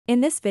In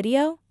this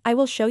video, I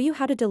will show you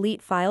how to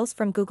delete files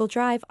from Google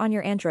Drive on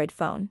your Android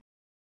phone.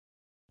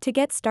 To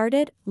get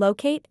started,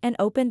 locate and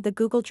open the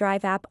Google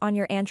Drive app on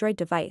your Android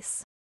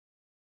device.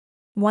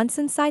 Once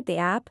inside the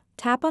app,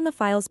 tap on the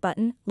Files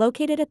button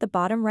located at the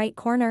bottom right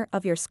corner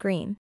of your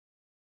screen.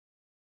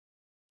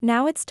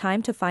 Now it's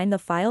time to find the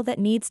file that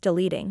needs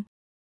deleting.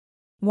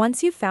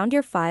 Once you've found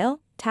your file,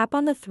 tap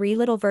on the three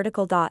little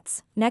vertical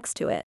dots next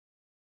to it.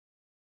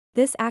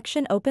 This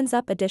action opens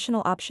up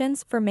additional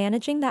options for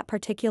managing that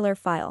particular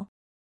file.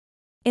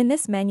 In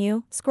this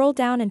menu, scroll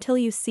down until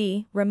you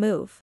see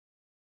Remove.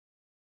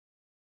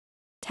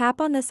 Tap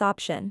on this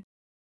option.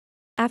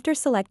 After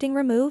selecting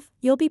Remove,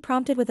 you'll be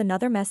prompted with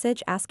another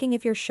message asking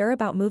if you're sure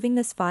about moving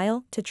this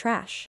file to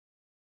trash.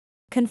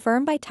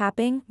 Confirm by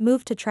tapping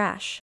Move to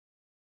Trash.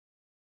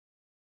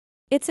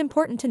 It's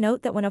important to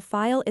note that when a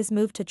file is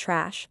moved to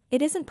trash,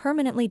 it isn't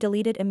permanently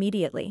deleted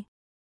immediately.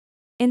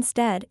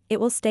 Instead, it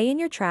will stay in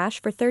your trash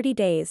for 30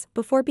 days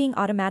before being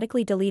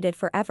automatically deleted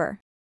forever.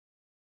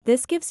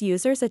 This gives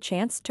users a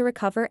chance to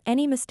recover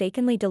any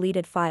mistakenly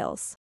deleted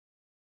files.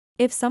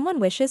 If someone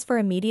wishes for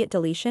immediate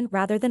deletion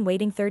rather than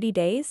waiting 30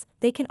 days,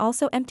 they can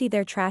also empty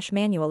their trash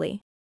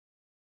manually.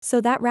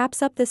 So that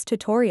wraps up this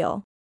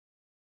tutorial.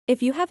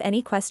 If you have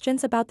any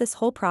questions about this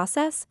whole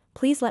process,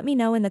 please let me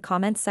know in the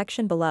comments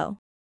section below.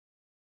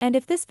 And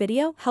if this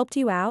video helped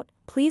you out,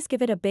 please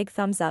give it a big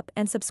thumbs up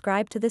and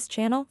subscribe to this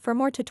channel for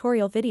more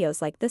tutorial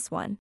videos like this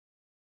one.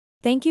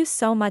 Thank you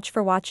so much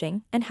for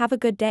watching and have a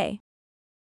good day.